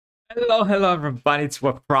Hello everybody, it's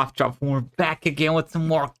Warcraft Drop. We're back again with some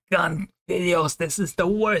more gun videos. This is the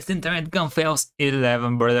worst internet gun fails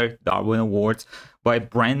 11 brother Darwin Awards by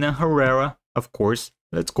Brandon Herrera, of course.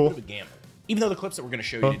 Let's go. Even though the clips that we're going to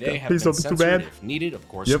show you today have been censored if needed, of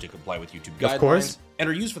course, to comply with YouTube guidelines, and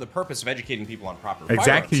are used for the purpose of educating people on proper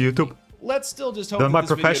exactly YouTube. Let's still just hope that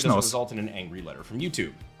this video doesn't result in an angry letter from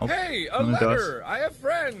YouTube. Hey, a letter! I have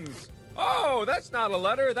friends! Oh, that's not a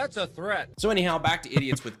letter, that's a threat. So anyhow, back to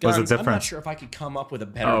idiots with guns. I'm not sure if I could come up with a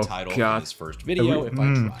better title for this first video if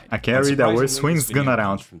I tried. I can't read that word. Swings gun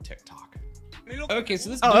around from TikTok. Okay, so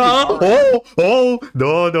this is no, oh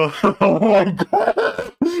my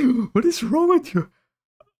god. What is wrong with you?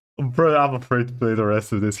 Bro, I'm afraid to play the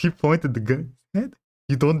rest of this. He pointed the gun at his head.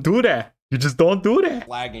 You don't do that. You just don't do that.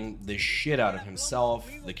 Flagging the shit out of himself,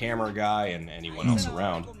 the camera guy, and anyone else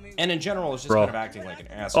around. And in general, it's just kind of acting like an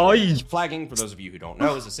asshole. Flagging, for those of you who don't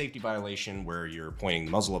know, is a safety violation where you're pointing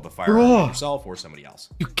the muzzle of the firearm at yourself or somebody else.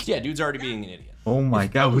 Yeah, dude's already being an idiot. Oh my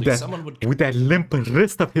god, with that limp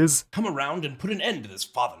wrist of his. Come around and put an end to this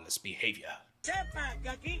fatherless behavior.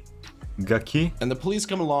 Gucky? And the police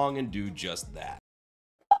come along and do just that.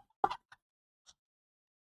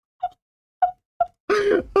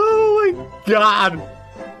 Oh my god!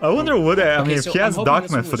 I wonder what I mean, if he has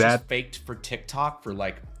documents for that. Faked for TikTok for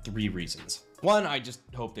like 3 reasons. One, I just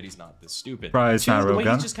hope that he's not this stupid. Probably it's not a real gun. The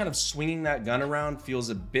way he's just kind of swinging that gun around feels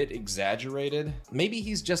a bit exaggerated. Maybe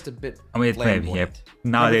he's just a bit. I mean, maybe. Yeah.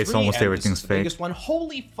 Nowadays, almost everything's fake. Biggest one.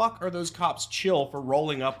 Holy fuck, are those cops chill for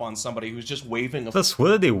rolling up on somebody who's just waving a. Plus,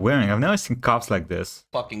 what are they wearing? I've never seen cops like this.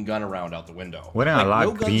 Fucking gun around out the window. Wearing a lot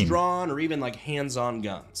no green. Guns drawn or even like hands-on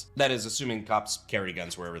guns. That is, assuming cops carry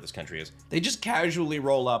guns wherever this country is. They just casually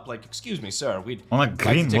roll up, like, "Excuse me, sir, we'd on a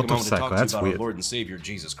green like to take motorcycle. A moment to talk That's to you about weird. our Lord and Savior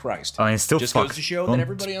Jesus Christ." I mean, still just fuck. Goes to show that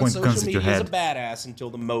everybody on social media is a badass until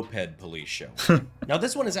the moped police show. Now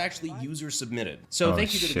this one is actually user submitted, so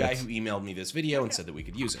thank you to the guy who emailed me this video and said that we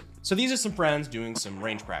could use it. So these are some friends doing some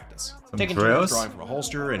range practice, taking turns drawing from a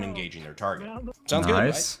holster and engaging their target. Sounds good,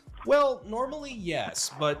 right? Well, normally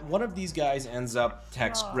yes, but one of these guys ends up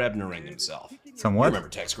Tex Grebnering himself. Somewhat. You remember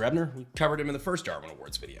Tex Grebner? We covered him in the first Darwin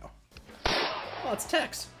Awards video. Well, it's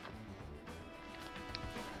Tex.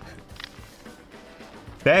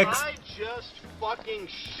 Tex. I just fucking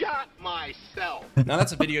shot myself. Now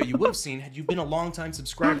that's a video you would have seen had you been a long-time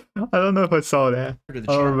subscriber. I don't know if I saw that. I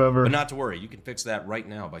don't remember. But not to worry, you can fix that right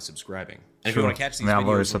now by subscribing. And if you want to catch these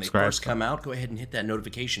videos when they first come out, go ahead and hit that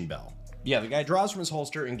notification bell. Yeah, the guy draws from his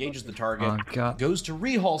holster, engages the target, goes to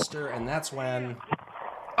reholster, and that's when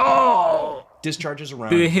discharges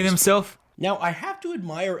around. Did he hit himself? Now I have to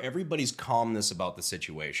admire everybody's calmness about the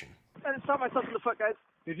situation. I just shot myself in the foot, guys.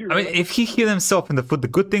 I mean, if he hit himself in the foot, the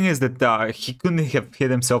good thing is that he couldn't have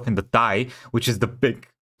hit himself in the thigh, which is the big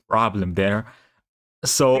problem there.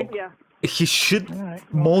 So he should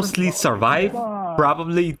mostly survive,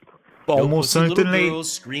 probably, almost certainly.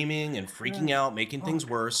 Girls screaming and freaking out, making things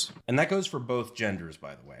worse, and that goes for both genders,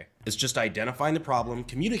 by the way. It's just identifying the problem,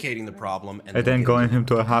 communicating the problem, and then going him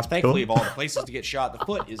to a hospital. Thankfully, of all the places to get shot, the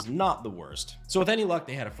foot is not the worst. So with any luck,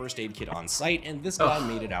 they had a first aid kit on site, and this guy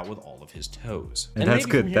made it out with all of his toes. And that's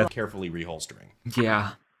maybe good. From here, carefully reholstering.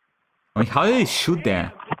 Yeah. I mean, how did he shoot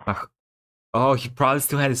that? Oh, he probably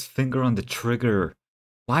still had his finger on the trigger.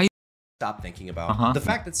 Why? Stop thinking about the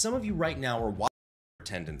fact that some of you right now are watching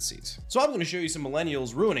tendencies. So I'm going to show you some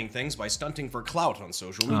millennials ruining things by stunting for clout on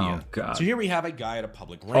social media. Oh, God. So here we have a guy at a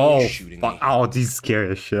public range shooting me. Oh, these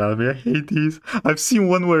scary as shit out of me. I hate these. I've seen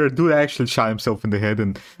one where a dude actually shot himself in the head,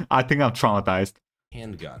 and I think I'm traumatized.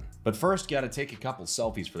 Handgun. But first, gotta take a couple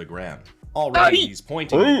selfies for the gram. Already, he's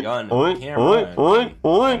pointing the gun at the camera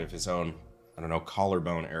out of his own, I don't know,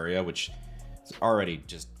 collarbone area, which is already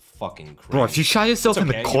just fucking crazy. Bro, if you shot yourself in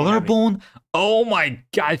the collarbone, oh my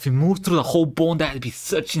god, if you move through the whole bone, that'd be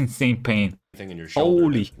such insane pain. In your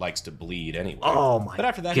shoulder likes to bleed anyway. Oh my god. But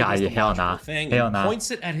after that, he does the thing and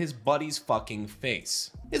points it at his buddy's fucking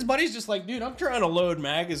face. His buddy's just like, dude, I'm trying to load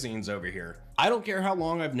magazines over here. I don't care how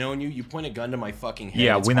long I've known you. You point a gun to my fucking head.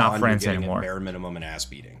 Yeah, we're not friends anymore. Bare minimum an ass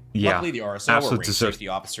beating. Yeah, luckily the RSO or range safety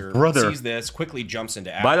officer sees this, quickly jumps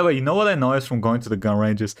into action. By the way, you know what I noticed from going to the gun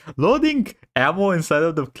ranges? Loading ammo inside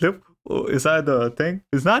of the clip, inside the thing,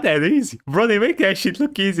 it's not that easy. Bro, they make that shit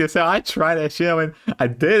look easy. So I tried that shit. I mean, I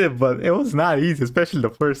did it, but it was not easy, especially the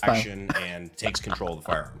first time. Action and takes control of the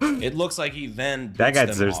firearm. It looks like he then that guy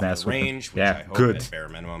deserves an ass range, which I hope at bare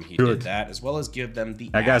minimum he did that, as well as give them the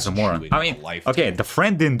that guy's a moron. I mean, okay, the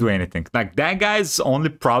friend didn't do anything. Like, that guy's only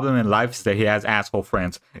problem in life is that he has asshole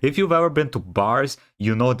friends. If you've ever been to bars,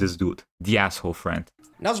 you know this dude, the asshole friend.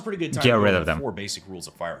 Now's a pretty good time get to rid go of over the them. 4 basic rules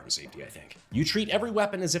of firearm safety, I think. You treat every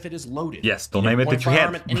weapon as if it is loaded. Yes, don't You aim it never at your point a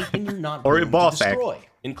firearm head. at anything you're not Or a willing ball to sack. destroy,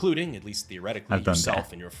 including, at least theoretically, I've done yourself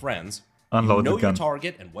that. and your friends. Unload You know the gun. your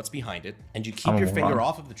target and what's behind it, and you keep I'm a your finger moron.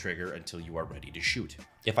 off of the trigger until you are ready to shoot.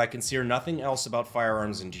 If I can sear nothing else about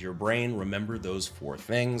firearms into your brain, remember those 4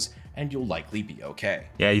 things, and you'll likely be okay.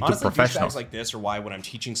 Yeah, you Honestly, took professionals. douchebags like this are why when I'm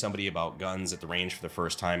teaching somebody about guns at the range for the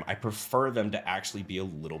first time, I prefer them to actually be a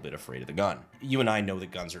little bit afraid of the gun. You and I know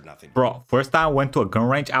that guns are nothing. Bro, first time I went to a gun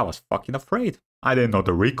range, I was fucking afraid. I didn't know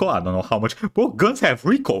the recoil. I don't know how much. Bro, guns have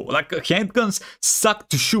recoil. Like, handguns suck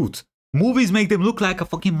to shoot. Movies make them look like a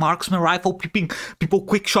fucking marksman rifle, people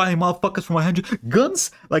quick shotting motherfuckers from 100.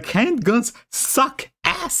 Guns, like handguns, suck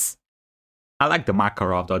ass. I like the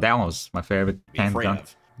Makarov though. That one was my favorite handgun.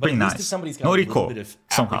 But Pretty at least nice. if somebody's got No a recoil, little bit of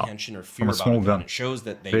somehow. apprehension or fear From a about small a gun, gun. it shows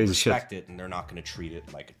that they Crazy shit. respect it and they're not going to treat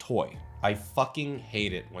it like a toy. I fucking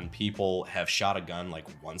hate it when people have shot a gun like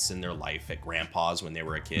once in their life at grandpa's when they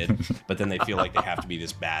were a kid, but then they feel like they have to be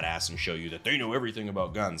this badass and show you that they know everything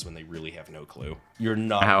about guns when they really have no clue. You're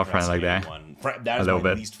not I have a friend like that. anyone. That is A my little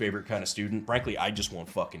bit. least favorite kind of student. Frankly, I just won't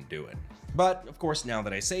fucking do it. But, of course, now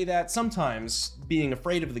that I say that, sometimes being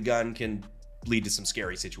afraid of the gun can lead to some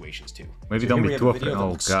scary situations too. Maybe So don't here be we have too a video afraid. that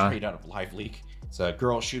Oh, looks God. straight out of Live Leak. It's a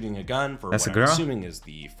girl shooting a gun for That's what a girl? I'm assuming is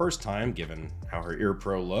the first time, given how her ear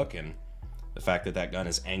pro look and the fact that that gun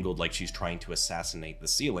is angled like she's trying to assassinate the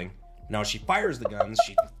ceiling. Now she fires the gun,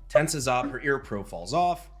 she tenses up, her ear pro falls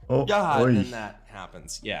off. Oh, God, oy. and then that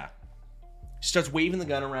happens. Yeah. She starts waving the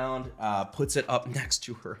gun around, puts it up next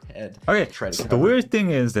to her head. Okay, Try to so the cover it. weird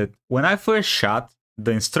thing is that when I first shot,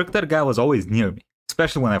 the instructor guy was always near me,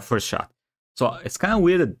 especially when I first shot. So it's kind of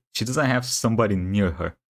weird that she doesn't have somebody near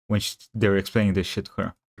her when they're explaining this shit to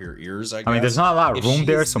her. Her ears, I guess. I mean, there's not a lot of If room she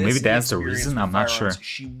there, is so maybe this that's the inexperienced reason. with I'm not sure. firearms,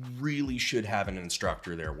 She really should have an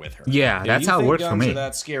instructor there with her. Yeah, If that's you how it think worked for guns me. Are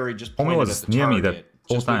that scary? Just Homie point it was at the near me target. the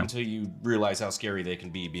whole Just wait time. until you realize how scary they can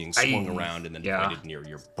be being swung around and then yeah. pointed near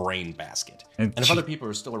your brain basket. And And if she- other people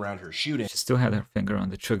are still around her shooting, She still had her finger on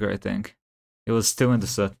the trigger, I think. It was still in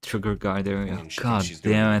the trigger guard area. and she God thinks she's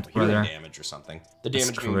doing damn it, hearing brother. damage or something. The That's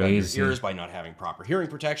damage being done to your crazy. ears by not having proper hearing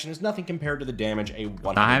protection is nothing compared to the damage a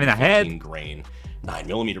having a head. 115 grain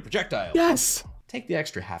 9mm projectile. Yes! Take the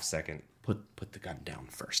extra half second. Put the gun down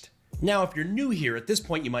first. Now, if you're new here, at this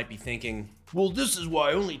point you might be thinking, well, this is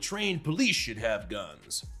why only trained police should have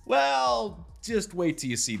guns. Well, just wait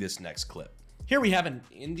till you see this next clip. Here we have an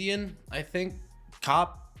Indian, I think,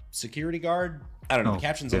 cop, security guard. I don't know, the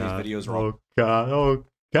captions on these videos are Oh god, oh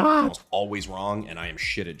god. almost always wrong, and I am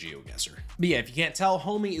shit at GeoGuessr. But yeah, if you can't tell,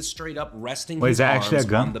 homie is straight up resting Wait, his is that actually arms a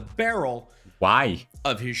gun? on the barrel Why?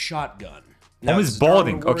 of his shotgun. Now, Homie's this is Darwin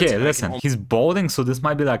balding. words, Okay, and I listen. can He's balding, so this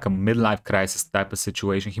might be like a midlife crisis type of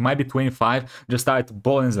situation. He might be 25, just started to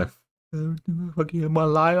bald, and he's like, fucking my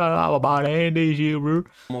life, I don't know about any bro.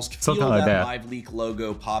 almost feel Something like that. Live Leak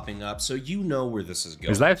logo popping up, so you know where this is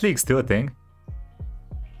going. Is Life League still a thing?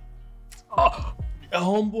 Oh,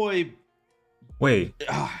 Homeboy, wait.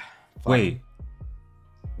 Wait.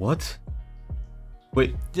 What?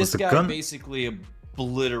 Wait, was this the guy gun? basically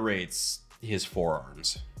obliterates his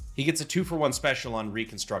forearms. He gets a 2-for-1 special on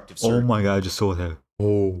reconstructive Oh surgery. my god, I just saw that.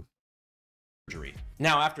 Oh.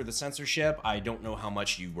 Now, after the censorship, I don't know how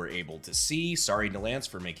much you were able to see. Sorry, Nalance,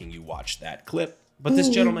 for making you watch that clip. But this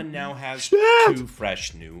gentleman now has 2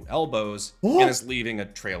 fresh new elbows and is leaving a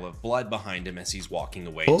trail of blood behind him as he's walking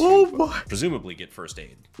away to presumably get first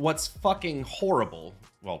aid. What's fucking horrible,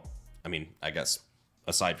 well, I mean, I guess,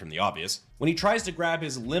 aside from the obvious, when he tries to grab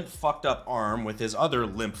his limp fucked up arm with his other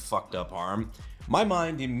limp fucked up arm, my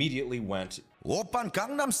mind immediately went, Open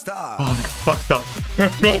Gangnam Style. Oh, that's fucked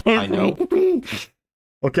up. I know.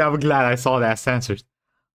 Okay, I'm glad I saw that censored.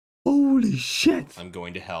 Holy shit. I'm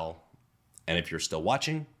going to hell. And if you're still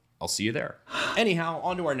watching, I'll see you there. Anyhow,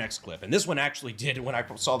 on to our next clip. And this one actually did, when I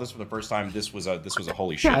saw this for the first time, this was a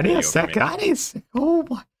holy shit Yeah, I need video a for second. me. I need a second. Oh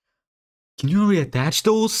my. Can you reattach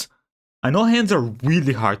those? I know hands are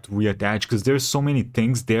really hard to reattach because there's so many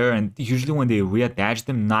things there, and usually when they reattach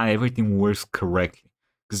them, not everything works correctly.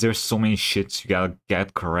 Because there's so many shits you gotta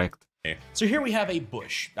get correct. So here we have a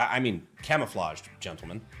bush, I mean camouflaged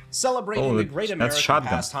gentleman, celebrating Oh, the great that's American shotgun.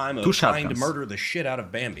 pastime of 2 trying to shotguns. murder the shit out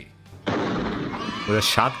of Bambi. With a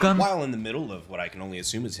shotgun? While in the middle of what I can only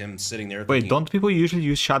assume is him sitting there Wait, thinking don't people usually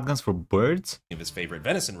use shotguns for birds? of his favorite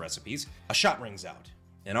venison recipes, a shot rings out,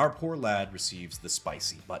 and our poor lad receives the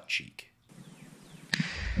spicy butt cheek.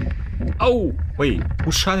 Oh, wait,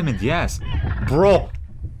 who shot him in the ass? Bro,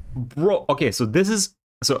 okay, so this is...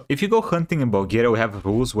 So if you go hunting in Bulgaria, we have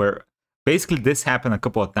rules where Basically, this happened a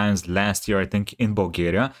couple of times last year, I think, in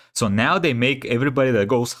Bulgaria. So now they make everybody that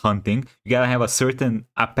goes hunting, you gotta have a certain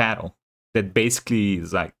apparel that basically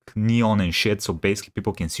is like neon and shit. So basically,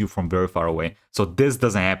 people can see you from very far away. So this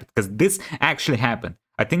doesn't happen because this actually happened.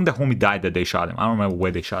 I think the homie died that they shot him. I don't remember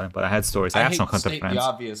where they shot him, but I had stories. I have some hunter friends. The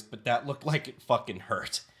obvious, but that looked like it fucking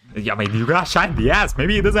hurt. Yeah, I mean, you got shot in the ass.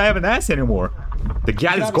 Maybe he doesn't have an ass anymore. The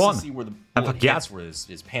guy is gone. See where the bullet hits, where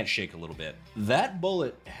his pants shake a little bit. That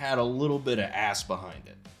bullet had a little bit of ass behind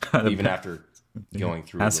it, even after going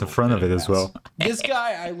through. That's in front of it as well. This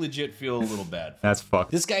guy, I legit feel a little bad for. That's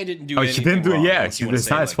fucked. This guy didn't do anything he didn't do wrong, it. Yeah, it's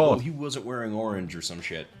not his fault. Well, he wasn't wearing orange or some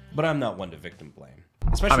shit. But I'm not one to victim blame.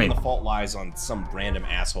 Especially when the fault lies on some random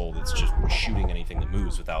asshole that's just shooting anything that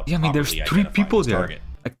moves without. Yeah, I mean, there's 3 people there.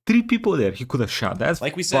 Like 3 people there. He could have shot. That's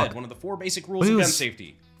like we said. One of the 4 basic rules of gun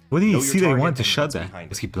safety. What did he see that he wanted to shut that?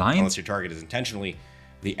 Was he blind? Unless your target is intentionally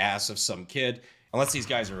the ass of some kid. Unless these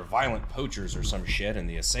guys are violent poachers or some shit, and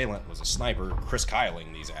the assailant was a sniper, Chris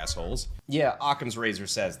Kyling these assholes. Yeah, Occam's razor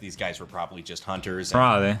says these guys were probably just hunters.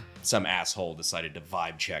 Probably. Some asshole decided to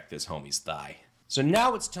vibe check this homie's thigh. So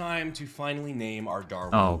now it's time to finally name our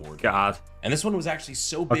Darwin Award. Oh god! And this one was actually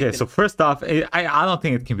so big. Okay, so first off, I don't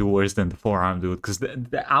think it can be worse than the forearm dude, because I'm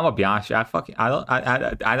gonna be honest,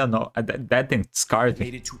 I don't know, that thing scarred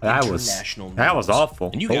me. That was awful.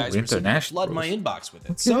 And you guys flood my inbox with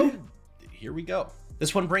it. So here we go.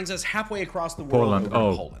 This one brings us halfway across the world.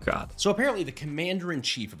 Poland. God! So apparently, the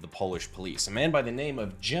commander-in-chief of the Polish police, a man by the name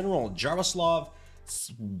of General Jarosław.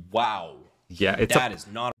 Wow. Yeah, that is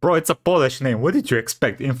not. Bro, it's a Polish name. What did you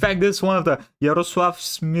expect? In fact, this is one of the Jarosław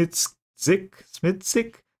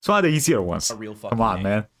Smidzik. It's one of the easier ones. A real fucking Come on, name.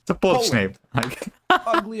 man. It's a Polish name.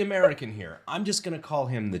 Ugly American here. I'm just gonna call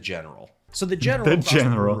him the General. So the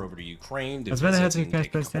General over to Ukraine to visit and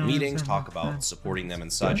take a couple meetings, talk about supporting them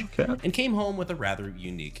and such, and came home with a rather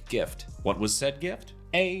unique gift. What was said gift?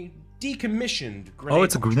 A decommissioned grenade. Oh,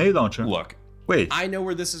 it's a grenade launcher. Look. Wait. I know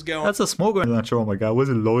where this is going. That's a smoke grenade launcher. Oh my god, was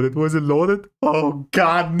it loaded? Was it loaded? Oh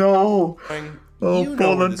god, no. Oh,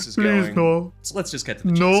 Poland, please no. So let's just get to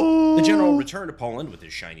the chase. The General returned to Poland with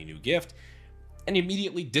his shiny new gift, and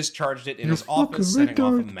immediately discharged it in his office, setting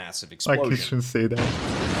off a massive explosion. I shouldn't say that.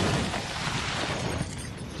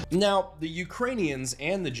 Now, the Ukrainians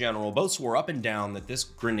and the General both swore up and down that this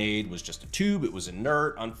grenade was just a tube, it was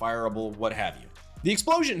inert, unfireable, what have you. The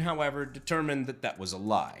explosion, however, determined that that was a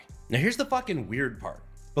lie. Now here's the fucking weird part.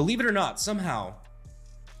 Believe it or not, somehow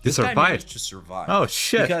this guy managed to survive. Oh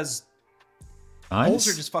shit! Because Poles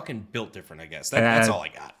are just fucking built different, I guess. That's all I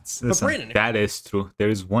got. But Brandon, that is true. There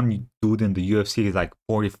is one dude in the UFC. He's like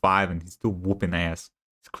 45 and he's still whooping ass.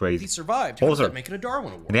 It's crazy. He survived. How does that make it a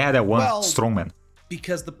Darwin Award? They had that one strongman.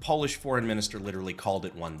 Because the Polish foreign minister literally called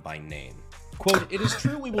it one by name. Quote, "It is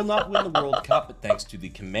true we will not win the World Cup, but thanks to the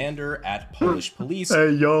commander at Polish police,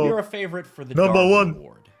 you're a favorite for the Darwin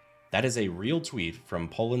Award." That is a real tweet from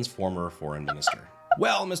Poland's former foreign minister.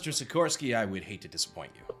 Well, Mr. Sikorsky, I would hate to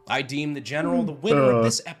disappoint you. I deem the General the winner of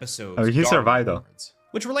this episode. He survived though.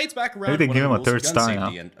 Which relates back around to give him a 3rd star now.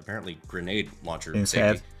 And apparently grenade launcher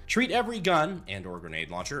safety. Treat every gun and or grenade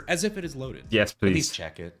launcher as if it is loaded. Yes, please. At least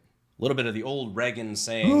check it. A little bit of the old Reagan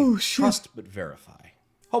saying, trust but verify.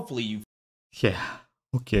 Hopefully you... Yeah,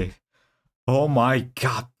 okay. Oh my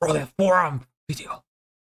god, bro, that forearm video.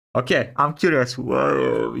 Okay, I'm curious.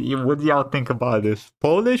 What do y'all think about this?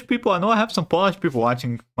 Polish people? I know I have some Polish people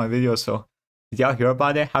watching my video, so did y'all hear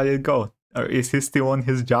about it? How did it go? Or is he still on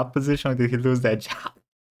his job position, or did he lose that job?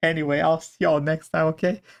 Anyway, I'll see y'all next time,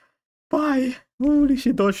 okay? Bye. Holy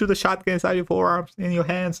shit, don't shoot a shotgun inside your forearms, in your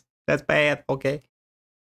hands. That's bad, okay?